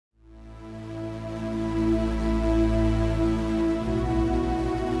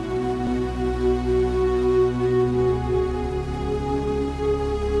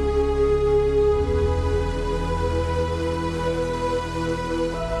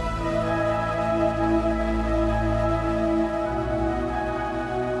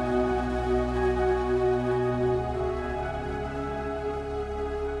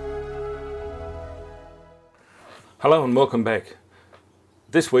Hello and welcome back.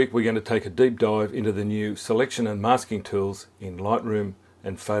 This week we're going to take a deep dive into the new selection and masking tools in Lightroom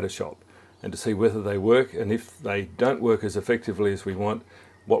and Photoshop, and to see whether they work, and if they don't work as effectively as we want,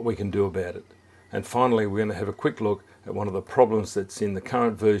 what we can do about it. And finally we're going to have a quick look at one of the problems that's in the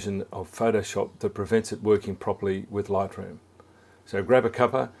current version of Photoshop that prevents it working properly with Lightroom. So grab a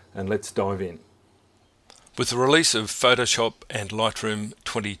cuppa and let's dive in. With the release of Photoshop and Lightroom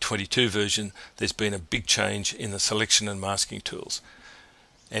 2022 version, there's been a big change in the selection and masking tools.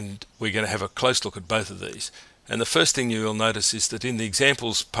 And we're going to have a close look at both of these. And the first thing you will notice is that in the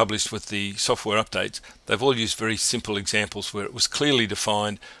examples published with the software updates, they've all used very simple examples where it was clearly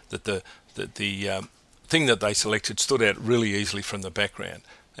defined that the thing that they selected stood out really easily from the background.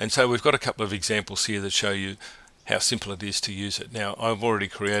 And so we've got a couple of examples here that show you how simple it is to use it. Now, I've already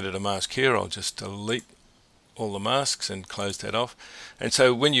created a mask here. I'll just delete all the masks and close that off. And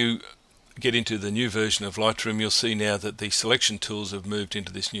so when you get into the new version of Lightroom, you'll see now that the selection tools have moved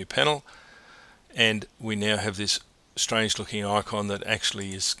into this new panel, and we now have this strange looking icon that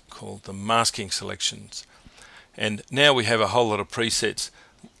actually is called the masking selections. And now we have a whole lot of presets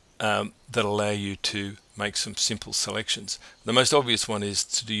that allow you to make some simple selections. The most obvious one is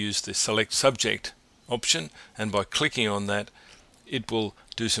to use the select subject option, and by clicking on that it will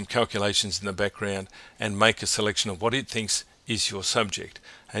do some calculations in the background and make a selection of what it thinks is your subject.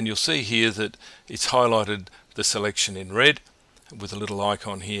 And you'll see here that it's highlighted the selection in red with a little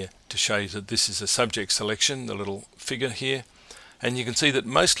icon here to show you that this is a subject selection, the little figure here. And you can see that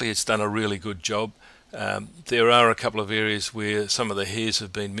mostly it's done a really good job. There are a couple of areas where some of the hairs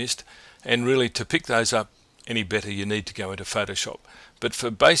have been missed, and really to pick those up any better you need to go into Photoshop. But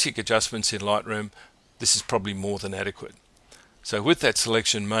for basic adjustments in Lightroom, this is probably more than adequate. So with that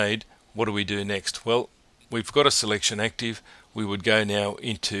selection made, what do we do next? Well, we've got a selection active. We would go now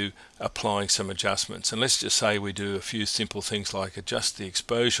into applying some adjustments, and let's just say we do a few simple things like adjust the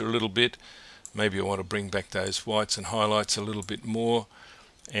exposure a little bit. Maybe I want to bring back those whites and highlights a little bit more,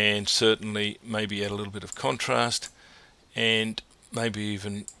 and certainly maybe add a little bit of contrast, and maybe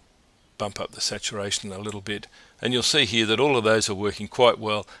even bump up the saturation a little bit. And you'll see here that all of those are working quite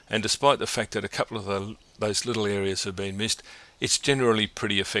well, and despite the fact that a couple of those little areas have been missed, it's generally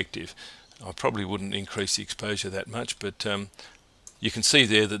pretty effective. I probably wouldn't increase the exposure that much, but you can see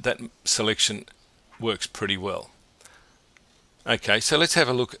there that that selection works pretty well. Okay, so let's have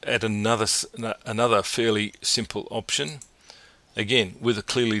a look at another fairly simple option. Again, with a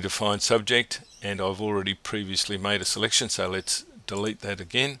clearly defined subject, and I've already previously made a selection, so let's delete that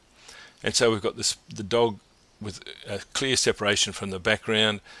again. And so we've got the dog with a clear separation from the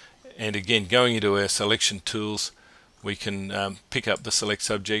background, and again, going into our selection tools, we can pick up the select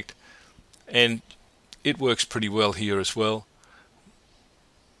subject, and it works pretty well here as well.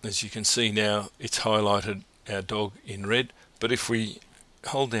 As you can see now, it's highlighted our dog in red, but if we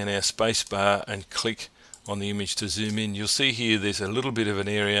hold down our space bar and click on the image to zoom in, you'll see here there's a little bit of an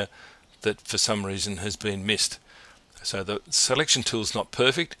area that for some reason has been missed. So the selection tool is not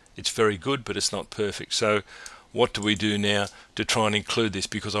perfect. It's very good, but it's not perfect. So what do we do now to try and include this?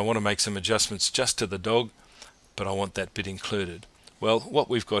 Because I want to make some adjustments just to the dog, but I want that bit included. Well, what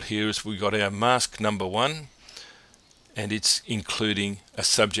we've got here is we've got our mask number 1, and it's including a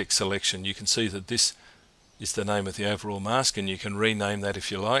subject selection. You can see that this is the name of the overall mask, and you can rename that if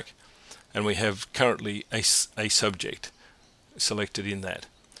you like. And we have currently a subject selected in that.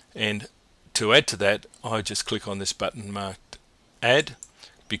 And to add to that, I just click on this button marked Add,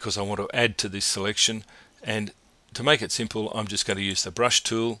 because I want to add to this selection. And to make it simple, I'm just going to use the brush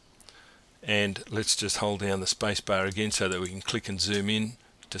tool, and let's just hold down the space bar again so that we can click and zoom in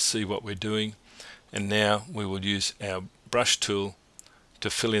to see what we're doing. And now we will use our brush tool to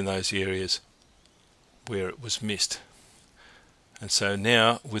fill in those areas where it was missed. And so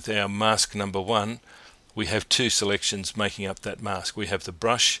now with our mask number 1, we have 2 selections making up that mask. We have the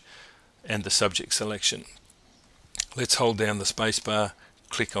brush and the subject selection. Let's hold down the space bar,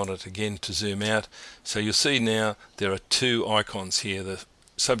 click on it again to zoom out. So you'll see now there are 2 icons here, the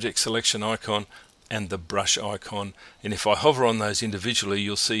subject selection icon and the brush icon. And if I hover on those individually,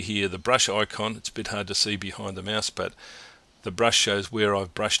 you'll see here the brush icon. It's a bit hard to see behind the mouse, but the brush shows where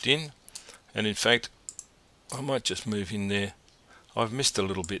I've brushed in. And in fact, I might just move in there. I've missed a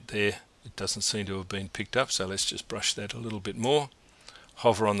little bit there. It doesn't seem to have been picked up, so let's just brush that a little bit more.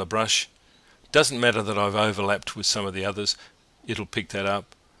 Hover on the brush. Doesn't matter that I've overlapped with some of the others, it'll pick that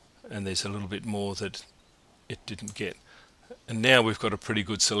up, and there's a little bit more that it didn't get. And now we've got a pretty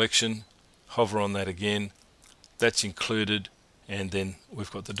good selection. Hover on that again, that's included, and then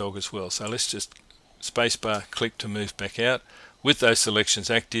we've got the dog as well. So let's just spacebar click to move back out. With those selections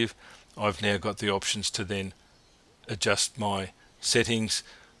active, I've now got the options to then adjust my settings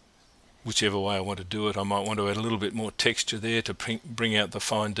whichever way I want to do it. I might want to add a little bit more texture there to bring out the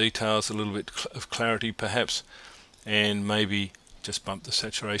fine details, a little bit of clarity perhaps, and maybe just bump the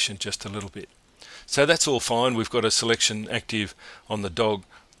saturation just a little bit. So that's all fine. We've got a selection active on the dog,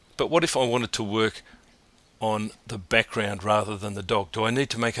 but what if I wanted to work on the background rather than the dog? Do I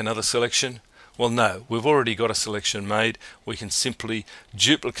need to make another selection? Well, no, we've already got a selection made. We can simply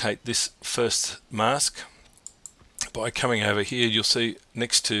duplicate this first mask by coming over here. You'll see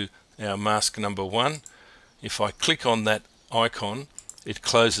next to our mask number 1, if I click on that icon, it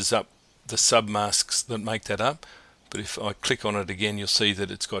closes up the sub-masks that make that up. But if I click on it again, you'll see that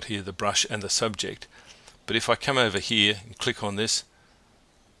it's got here the brush and the subject. But if I come over here and click on this,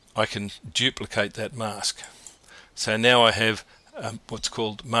 I can duplicate that mask. So now I have what's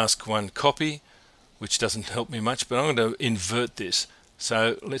called mask 1 copy, which doesn't help me much, but I'm going to invert this.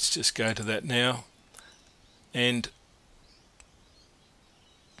 So let's just go to that now, and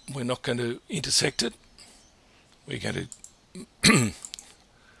we're not going to intersect it. We're going to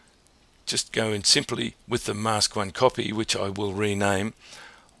just go in simply with the mask 1 copy, which I will rename.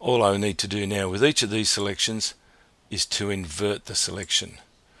 All I need to do now with each of these selections is to invert the selection.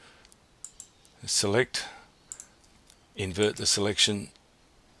 Select, invert the selection,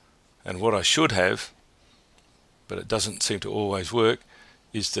 and what I should have, but it doesn't seem to always work,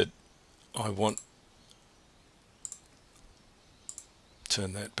 is that I want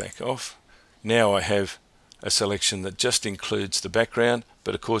turn that back off. Now I have a selection that just includes the background,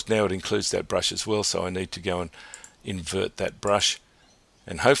 but of course now it includes that brush as well, so I need to go and invert that brush,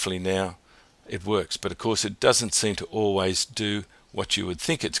 and hopefully now it works. But of course it doesn't seem to always do what you would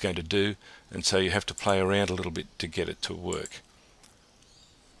think it's going to do, and so you have to play around a little bit to get it to work.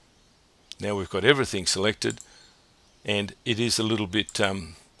 Now we've got everything selected, and it is a little bit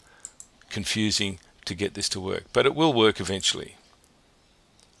confusing to get this to work, but it will work eventually.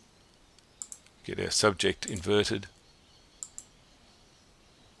 Get our subject inverted,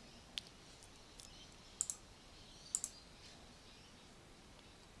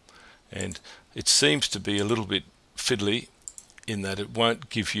 and it seems to be a little bit fiddly in that it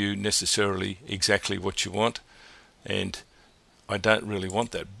won't give you necessarily exactly what you want, and I don't really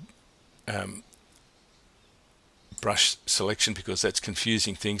want that brush selection because that's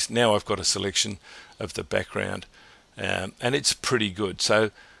confusing things. Now I've got a selection of the background, and it's pretty good. So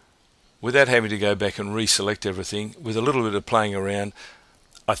without having to go back and reselect everything, with a little bit of playing around,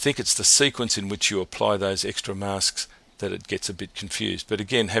 I think it's the sequence in which you apply those extra masks that it gets a bit confused. But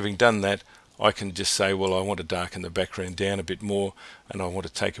again, having done that, I can just say, well, I want to darken the background down a bit more, and I want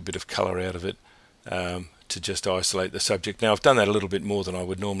to take a bit of color out of it to just isolate the subject. Now I've done that a little bit more than I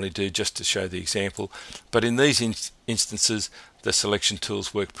would normally do just to show the example, but in these instances the selection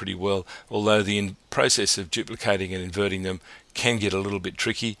tools work pretty well, although the process of duplicating and inverting them can get a little bit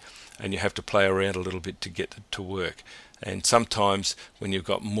tricky, and you have to play around a little bit to get it to work. And sometimes when you've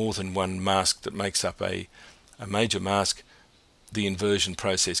got more than one mask that makes up a major mask, the inversion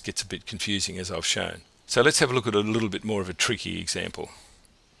process gets a bit confusing, as I've shown. So let's have a look at a little bit more of a tricky example.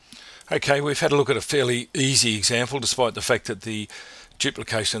 Okay, we've had a look at a fairly easy example, despite the fact that the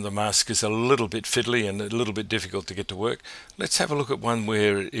duplication of the mask is a little bit fiddly and a little bit difficult to get to work. Let's have a look at one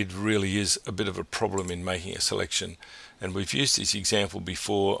where it really is a bit of a problem in making a selection. And we've used this example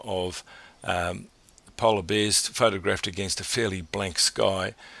before of polar bears photographed against a fairly blank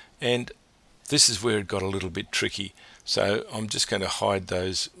sky, and this is where it got a little bit tricky. So I'm just going to hide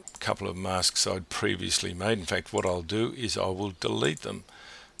those couple of masks I'd previously made. In fact, what I'll do is I will delete them,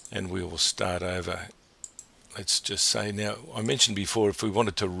 and we will start over. Let's just say, now I mentioned before, if we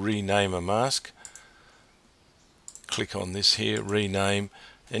wanted to rename a mask, click on this here, rename,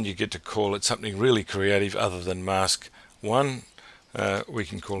 and you get to call it something really creative other than mask 1. We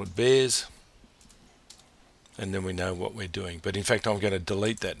can call it bears, and then we know what we're doing. But in fact I'm going to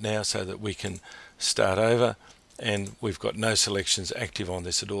delete that now so that we can start over, and we've got no selections active on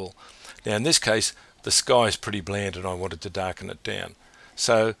this at all. Now in this case the sky is pretty bland and I wanted to darken it down.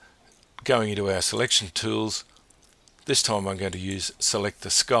 So going into our selection tools, this time I'm going to use select the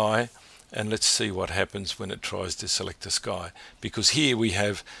sky, and let's see what happens when it tries to select the sky, because here we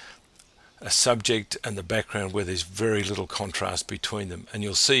have a subject and the background where there's very little contrast between them, and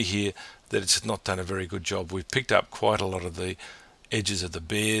you'll see here that it's not done a very good job. We've picked up quite a lot of the edges of the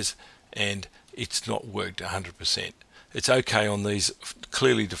bears and it's not worked 100%. It's okay on these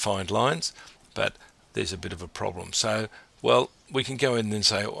clearly defined lines, but there's a bit of a problem. So, well, we can go in and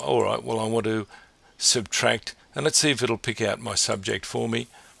say, all right, well, I want to subtract, and let's see if it'll pick out my subject for me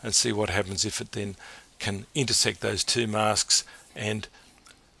and see what happens if it then can intersect those two masks and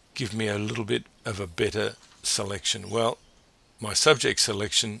give me a little bit of a better selection? Well, my subject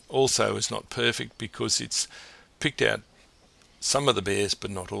selection also is not perfect because it's picked out some of the bears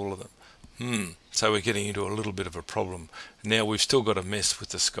but not all of them. So we're getting into a little bit of a problem. Now we've still got a mess with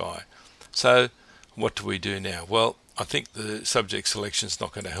the sky. So what do we do now? Well, I think the subject selection is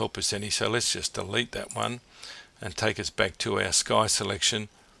not going to help us any, so let's just delete that one and take us back to our sky selection.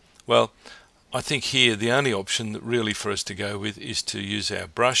 Well, I think here the only option that really for us to go with is to use our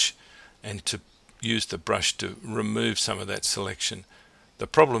brush and to use the brush to remove some of that selection. The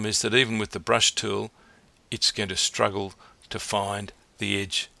problem is that even with the brush tool, it's going to struggle to find the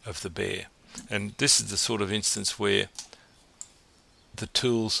edge of the bear. And this is the sort of instance where the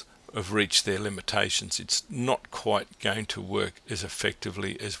tools have reached their limitations. It's not quite going to work as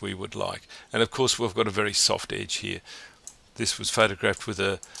effectively as we would like. And of course we've got a very soft edge here. This was photographed with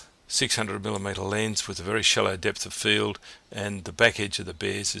a 600mm lens with a very shallow depth of field, and the back edge of the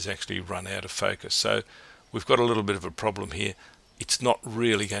bears is actually run out of focus. So we've got a little bit of a problem here. It's not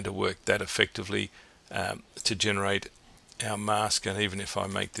really going to work that effectively to generate our mask, and even if I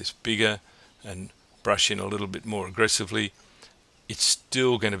make this bigger and brush in a little bit more aggressively, it's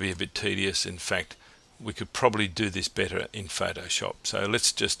still going to be a bit tedious. In fact, we could probably do this better in Photoshop. So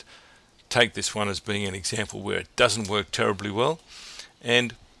let's just take this one as being an example where it doesn't work terribly well,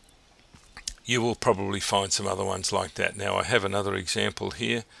 and you will probably find some other ones like that. Now I have another example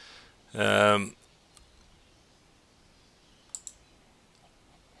here,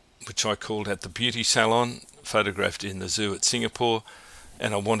 which I called At the Beauty Salon, photographed in the zoo at Singapore,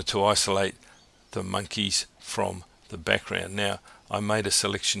 and I wanted to isolate the monkeys from the background. Now I made a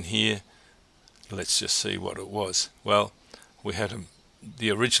selection here. Let's just see what it was. Well, we had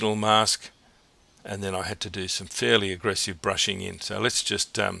the original mask, and then I had to do some fairly aggressive brushing in. So let's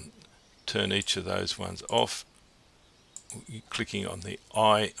just turn each of those ones off, clicking on the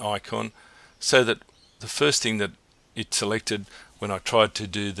eye icon, so that the first thing that it selected when I tried to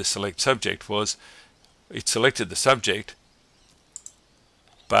do the select subject was it selected the subject,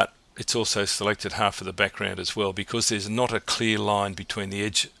 but it's also selected half of the background as well, because there's not a clear line between the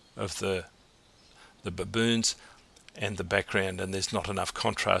edge of the baboons and the background, and there's not enough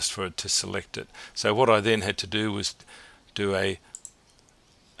contrast for it to select it. So what I then had to do was do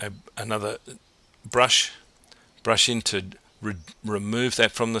another brush in to remove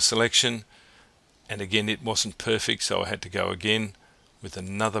that from the selection, and again it wasn't perfect, so I had to go again with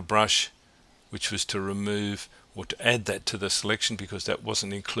another brush, which was to remove or to add that to the selection because that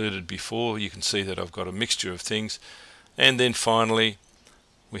wasn't included before. You can see that I've got a mixture of things. And then finally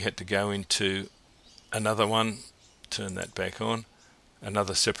we had to go into another one, turn that back on,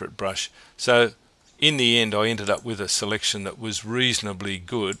 another separate brush. So in the end I ended up with a selection that was reasonably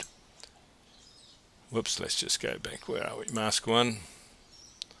good. Whoops, let's just go back. Where are we? Mask 1.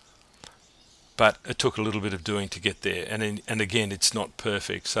 But it took a little bit of doing to get there, and again it's not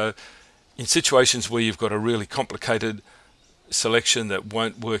perfect. So in situations where you've got a really complicated selection that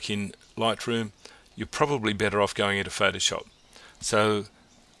won't work in Lightroom, you're probably better off going into Photoshop. So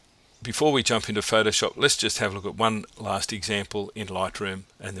before we jump into Photoshop, let's just have a look at one last example in Lightroom,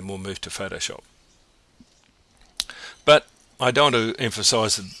 and then we'll move to Photoshop. But I don't want to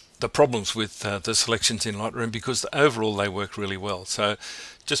emphasize the problems with the selections in Lightroom, because overall they work really well. So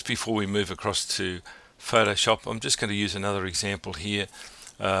just before we move across to Photoshop, I'm just going to use another example here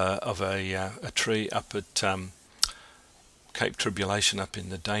of a tree up at Cape Tribulation, up in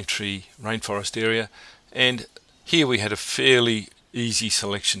the Daintree rainforest area. And here we had a fairly easy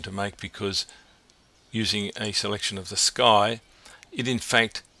selection to make, because using a selection of the sky, it in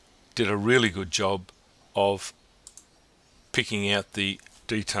fact did a really good job of picking out the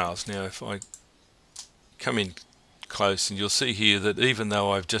details. Now if I come in close, and you'll see here that even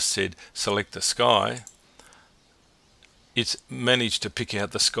though I've just said select the sky, it's managed to pick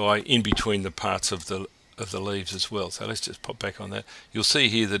out the sky in between the parts of the leaves as well. So let's just pop back on that. You'll see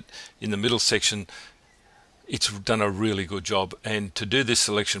here that in the middle section it's done a really good job, and to do this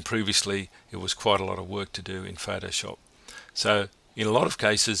selection previously it was quite a lot of work to do in Photoshop. So in a lot of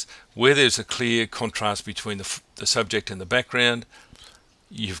cases where there's a clear contrast between the subject and the background,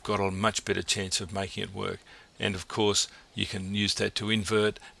 you've got a much better chance of making it work. And of course you can use that to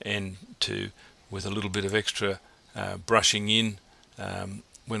invert, and to, with a little bit of extra brushing in,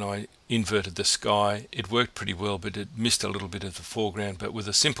 when I inverted the sky it worked pretty well, but it missed a little bit of the foreground. But with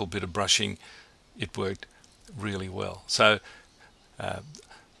a simple bit of brushing it worked really well. So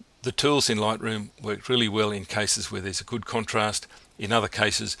the tools in Lightroom work really well in cases where there's a good contrast. In other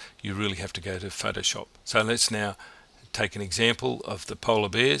cases you really have to go to Photoshop. So let's now take an example of the polar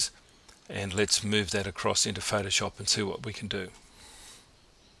bears, and let's move that across into Photoshop and see what we can do.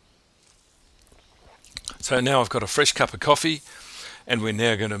 So now I've got a fresh cup of coffee, and we're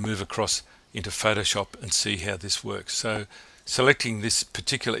now going to move across into Photoshop and see how this works. So selecting this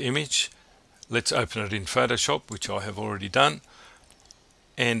particular image, let's open it in Photoshop, which I have already done,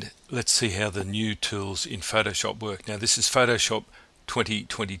 and let's see how the new tools in Photoshop work. Now this is Photoshop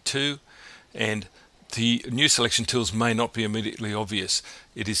 2022, and the new selection tools may not be immediately obvious.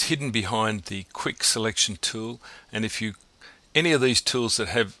 It is hidden behind the quick selection tool, and if you any of these tools that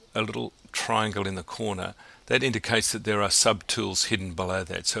have a little triangle in the corner, that indicates that there are sub-tools hidden below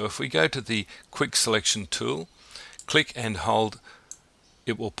that. So if we go to the quick selection tool, click and hold,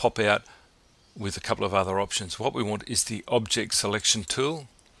 it will pop out with a couple of other options. What we want is the object selection tool,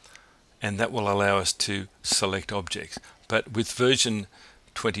 and that will allow us to select objects. But with version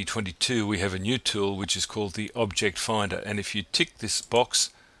 2022 we have a new tool which is called the object finder, and if you tick this box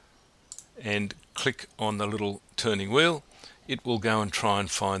and click on the little turning wheel, it will go and try and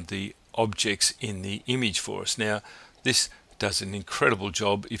find the objects in the image for us. Now this does an incredible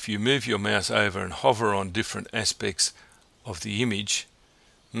job. If you move your mouse over and hover on different aspects of the image,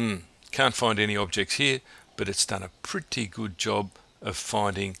 can't find any objects here, but it's done a pretty good job of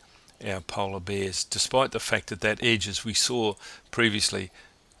finding our polar bears, despite the fact that that edge, as we saw previously,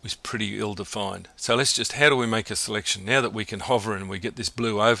 was pretty ill defined. So let's just, how do we make a selection? Now that we can hover and we get this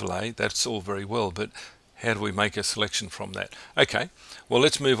blue overlay, that's all very well, but how do we make a selection from that? Okay, well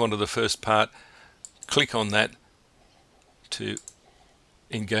let's move on to the first part. Click on that to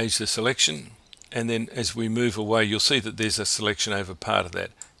engage the selection, and then as we move away you'll see that there's a selection over part of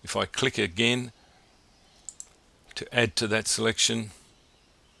that. If I click again to add to that selection,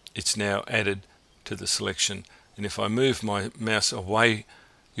 it's now added to the selection, and if I move my mouse away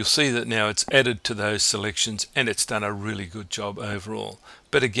you'll see that now it's added to those selections, and it's done a really good job overall.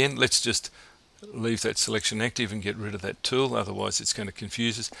 But again, let's just leave that selection active and get rid of that tool, otherwise it's going to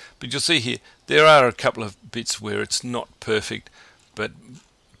confuse us. But you'll see here there are a couple of bits where it's not perfect, but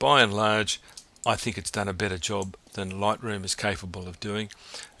by and large I think it's done a better job than Lightroom is capable of doing.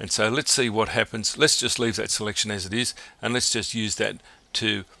 And so let's see what happens. Let's just leave that selection as it is, and let's just use that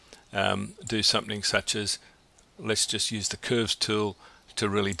to do something such as, let's just use the curves tool to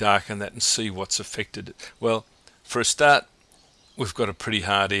really darken that and see what's affected. Well, for a start we've got a pretty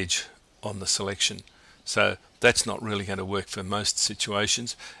hard edge on the selection, so that's not really going to work for most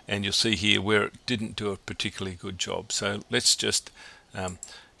situations, and you'll see here where it didn't do a particularly good job. So let's just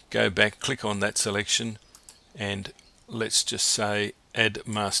go back, click on that selection, and let's just say add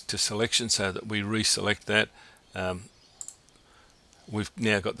mask to selection so that we reselect that. We've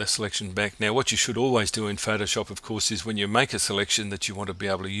now got the selection back. Now what you should always do in Photoshop, of course, is when you make a selection that you want to be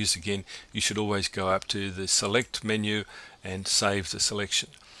able to use again, you should always go up to the select menu and save the selection.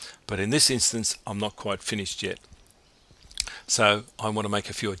 But in this instance I'm not quite finished yet, so I want to make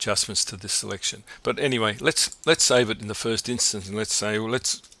a few adjustments to this selection. But anyway, let's save it in the first instance, and let's say, well,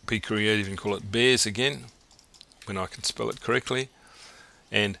 let's be creative and call it bears again, when I can spell it correctly,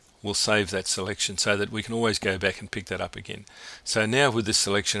 and we'll save that selection so that we can always go back and pick that up again. So now with this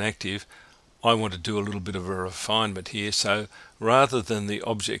selection active, I want to do a little bit of a refinement here. So rather than the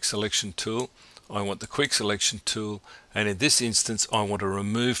object selection tool, I want the quick selection tool, and in this instance I want to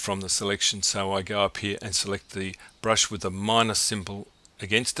remove from the selection, so I go up here and select the brush with the minus symbol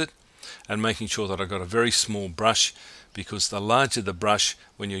against it, and making sure that I've got a very small brush, because the larger the brush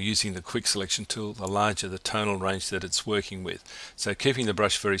when you're using the quick selection tool, the larger the tonal range that it's working with. So keeping the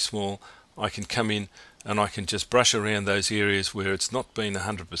brush very small, I can come in and I can just brush around those areas where it's not been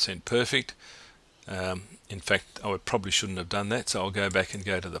 100% perfect. In fact, I probably shouldn't have done that, so I'll go back and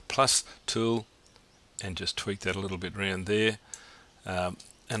go to the plus tool and just tweak that a little bit around there.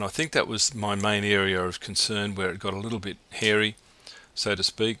 And I think that was my main area of concern, where it got a little bit hairy, so to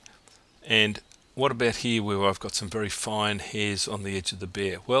speak. And what about here where I've got some very fine hairs on the edge of the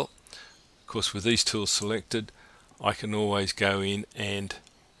bear? Well, of course with these tools selected, I can always go in and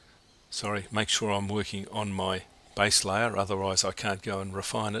make sure I'm working on my base layer, otherwise I can't go and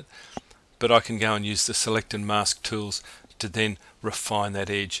refine it. But I can go and use the select and mask tools to then refine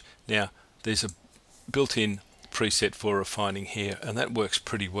that edge. Now there's a built-in preset for refining hair, and that works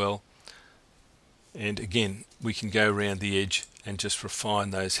pretty well. And again, we can go around the edge and just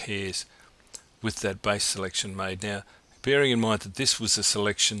refine those hairs with that base selection made. Now, bearing in mind that this was a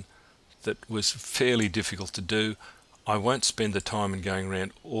selection that was fairly difficult to do, I won't spend the time in going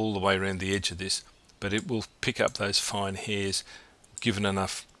around all the way around the edge of this, but it will pick up those fine hairs given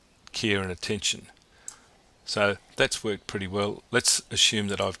enough care and attention. So that's worked pretty well. Let's assume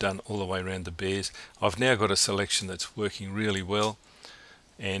that I've done all the way around the bears. I've now got a selection that's working really well,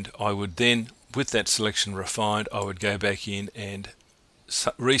 and I would then, with that selection refined, I would go back in and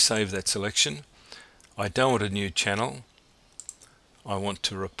resave that selection. I don't want a new channel. I want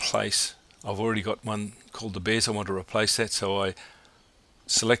to replace, I've already got one called the bears. I want to replace that, so I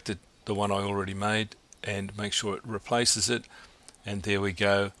selected the one I already made and make sure it replaces it, and there we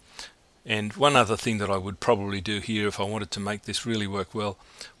go. And one other thing that I would probably do here if I wanted to make this really work well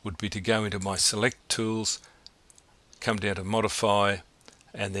would be to go into my select tools, come down to modify,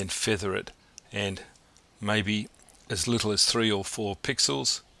 and then feather it, and maybe as little as 3 or 4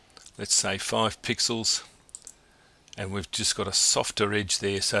 pixels, let's say 5 pixels, and we've just got a softer edge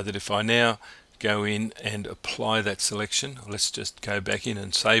there, so that if I now go in and apply that selection, let's just go back in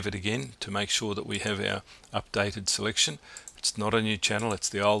and save it again to make sure that we have our updated selection. It's not a new channel, it's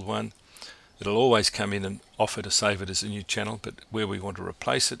the old one. It'll always come in and offer to save it as a new channel, but where we want to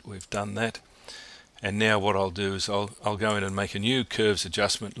replace it, we've done that. And now what I'll do is I'll go in and make a new curves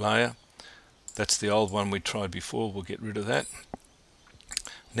adjustment layer. That's the old one we tried before. We'll get rid of that.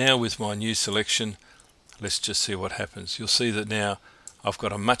 Now with my new selection, let's just see what happens. You'll see that now I've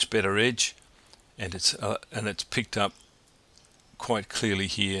got a much better edge, and it's picked up quite clearly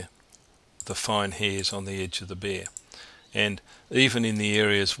here the fine hairs on the edge of the bear. And even in the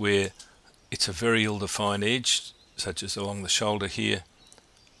areas where it's a very ill-defined edge, such as along the shoulder here,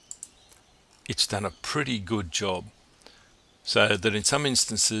 it's done a pretty good job. So that in some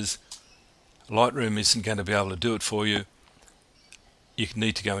instances, Lightroom isn't going to be able to do it for you. You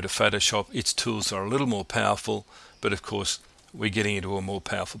need to go into Photoshop. Its tools are a little more powerful, but of course, we're getting into a more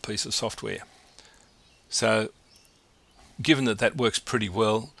powerful piece of software. So, given that that works pretty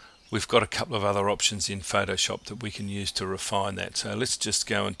well, we've got a couple of other options in Photoshop that we can use to refine that. So let's just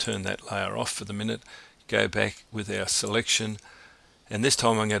go and turn that layer off for the minute, go back with our selection, and this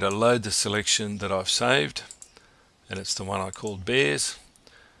time I'm going to load the selection that I've saved, and it's the one I called bears.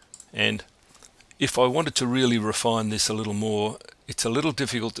 And if I wanted to really refine this a little more, it's a little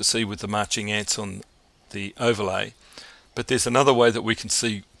difficult to see with the marching ants on the overlay, but there's another way that we can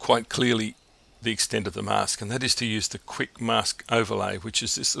see quite clearly the extent of the mask, and that is to use the quick mask overlay, which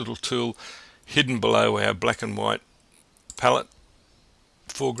is this little tool hidden below our black and white palette,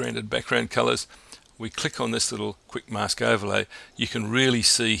 foreground and background colors. We click on this little quick mask overlay. You can really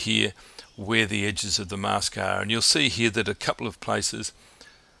see here where the edges of the mask are, and you'll see here that a couple of places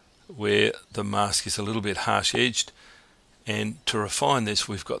where the mask is a little bit harsh edged, and to refine this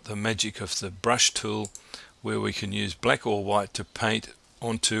we've got the magic of the brush tool, where we can use black or white to paint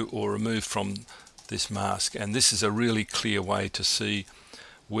onto or remove from this mask, and this is a really clear way to see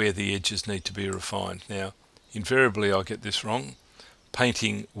where the edges need to be refined. Now invariably I get this wrong.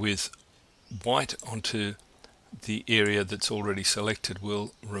 Painting with white onto the area that's already selected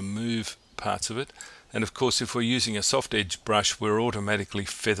will remove parts of it, and of course if we're using a soft edge brush we're automatically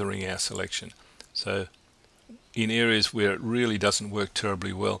feathering our selection. So in areas where it really doesn't work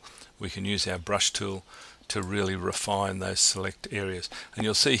terribly well, we can use our brush tool to really refine those select areas. And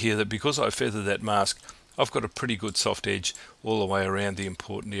you'll see here that because I feathered that mask, I've got a pretty good soft edge all the way around the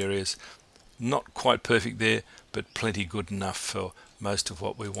important areas. Not quite perfect there, but plenty good enough for most of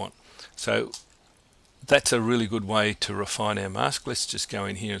what we want. So that's a really good way to refine our mask. Let's just go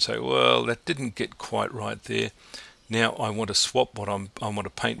in here and say, well, that didn't get quite right there. Now I want to swap what I want to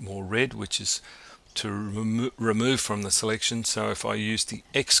paint more red, which is to remove from the selection. So if I use the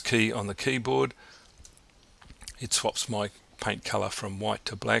X key on the keyboard, it swaps my paint color from white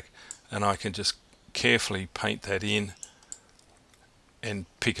to black, and I can just carefully paint that in and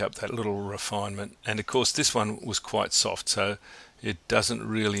pick up that little refinement. And of course this one was quite soft, so it doesn't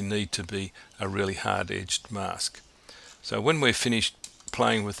really need to be a really hard edged mask. So when we're finished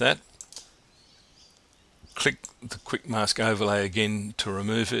playing with that, click the quick mask overlay again to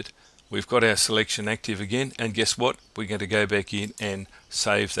remove it. We've got our selection active again, and guess what? We're going to go back in and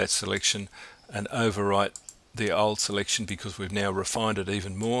save that selection and overwrite the old selection, because we've now refined it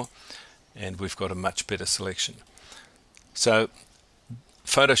even more and we've got a much better selection. So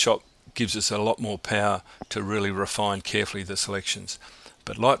Photoshop gives us a lot more power to really refine carefully the selections,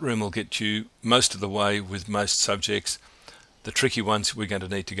 but Lightroom will get you most of the way with most subjects. The tricky ones we're going to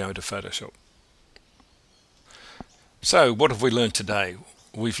need to go into Photoshop. So what have we learned today?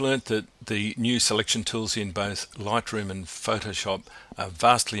 We've learnt that the new selection tools in both Lightroom and Photoshop are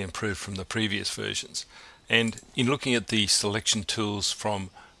vastly improved from the previous versions. And in looking at the selection tools from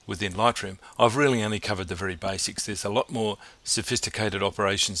within Lightroom, I've really only covered the very basics. There's a lot more sophisticated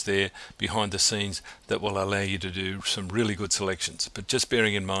operations there behind the scenes that will allow you to do some really good selections. But just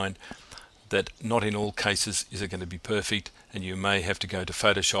bearing in mind that not in all cases is it going to be perfect, and you may have to go to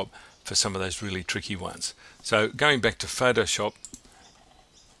Photoshop for some of those really tricky ones. So going back to Photoshop,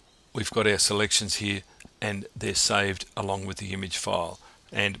 we've got our selections here and they're saved along with the image file.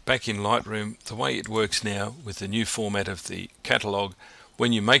 And back in Lightroom, the way it works now with the new format of the catalog,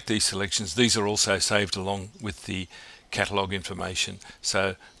 when you make these selections, these are also saved along with the catalog information,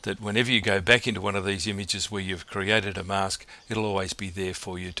 so that whenever you go back into one of these images where you've created a mask, it'll always be there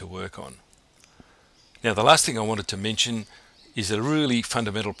for you to work on. Now, the last thing I wanted to mention is a really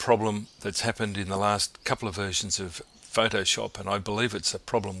fundamental problem that's happened in the last couple of versions of Photoshop, and I believe it's a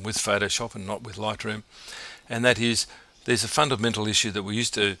problem with Photoshop and not with Lightroom, and that is there's a fundamental issue that we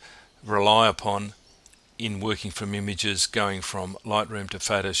used to rely upon in working from images going from Lightroom to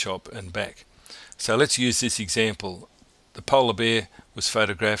Photoshop and back. So let's use this example. The polar bear was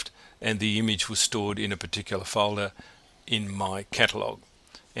photographed and the image was stored in a particular folder in my catalog,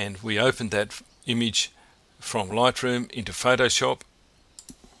 and we opened that image from Lightroom into Photoshop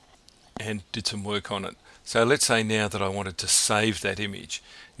and did some work on it. So let's say now that I wanted to save that image.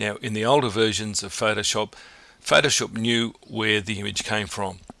 Now, in the older versions of Photoshop, Photoshop knew where the image came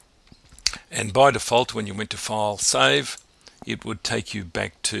from, and by default when you went to File, Save, it would take you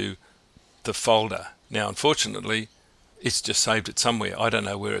back to the folder. Now, unfortunately, it's just saved it somewhere. I don't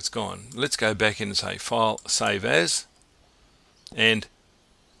know where it's gone. Let's go back in and say File, Save As, and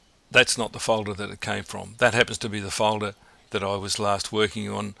that's not the folder that it came from. That happens to be the folder that I was last working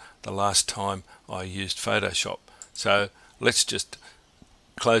on the last time I used Photoshop. So let's just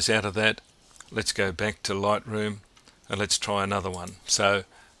close out of that. Let's go back to Lightroom and let's try another one. So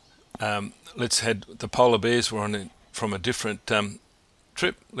let's head, the polar bears were on from a different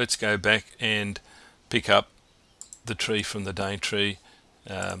trip. Let's go back and pick up the tree from the Daintree,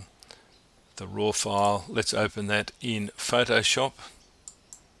 the raw file. Let's open that in Photoshop,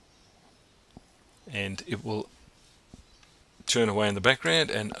 and it will turn away in the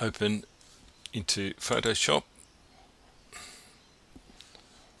background and open into Photoshop.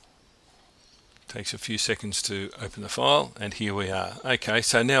 Takes a few seconds to open the file, and here we are. Okay,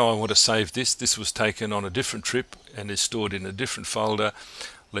 so now I want to save this. This was taken on a different trip and is stored in a different folder.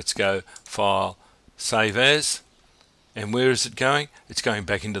 Let's go File, Save As, and where is it going? It's going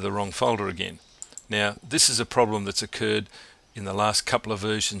back into the wrong folder again. Now, this is a problem that's occurred in the last couple of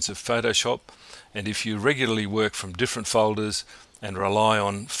versions of Photoshop, and if you regularly work from different folders and rely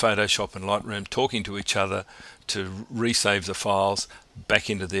on Photoshop and Lightroom talking to each other to resave the files back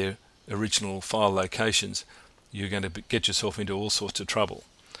into their original file locations, you're going to get yourself into all sorts of trouble.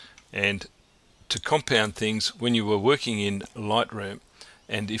 And to compound things, when you were working in Lightroom,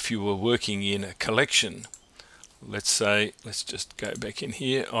 and if you were working in a collection, let's just go back in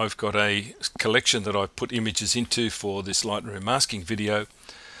here. I've got a collection that I've put images into for this Lightroom masking video.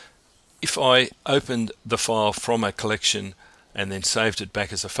 If I opened the file from a collection and then saved it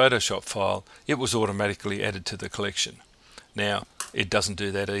back as a Photoshop file, it was automatically added to the collection. Now, it doesn't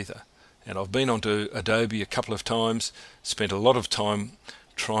do that either. And I've been onto Adobe a couple of times, spent a lot of time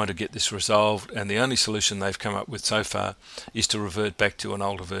trying to get this resolved, and the only solution they've come up with so far is to revert back to an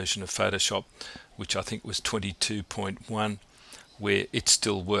older version of Photoshop, which I think was 22.1, where it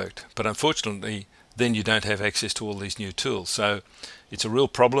still worked. But unfortunately, then you don't have access to all these new tools. So it's a real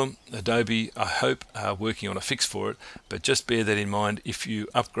problem. Adobe, I hope, are working on a fix for it, but just bear that in mind. If you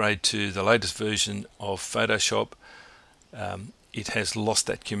upgrade to the latest version of Photoshop, it has lost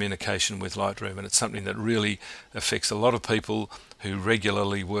that communication with Lightroom, and it's something that really affects a lot of people who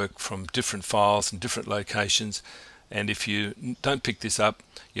regularly work from different files and different locations. And if you don't pick this up,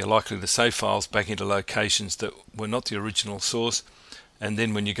 you're likely to save files back into locations that were not the original source, and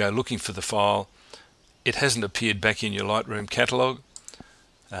then when you go looking for the file, it hasn't appeared back in your Lightroom catalog.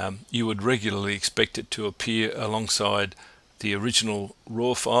 You would regularly expect it to appear alongside the original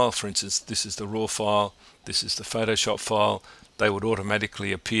raw file. For instance, this is the raw file, this is the Photoshop file. They would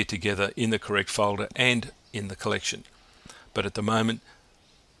automatically appear together in the correct folder and in the collection. But at the moment,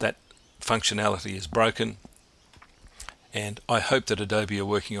 that functionality is broken, and I hope that Adobe are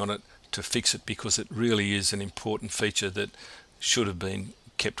working on it to fix it, because it really is an important feature that should have been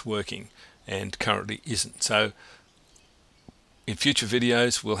kept working and currently isn't. So in future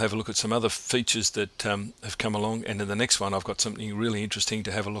videos we'll have a look at some other features that have come along, and in the next one I've got something really interesting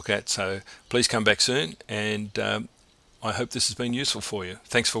to have a look at. So please come back soon, and I hope this has been useful for you.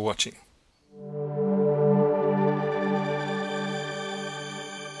 Thanks for watching.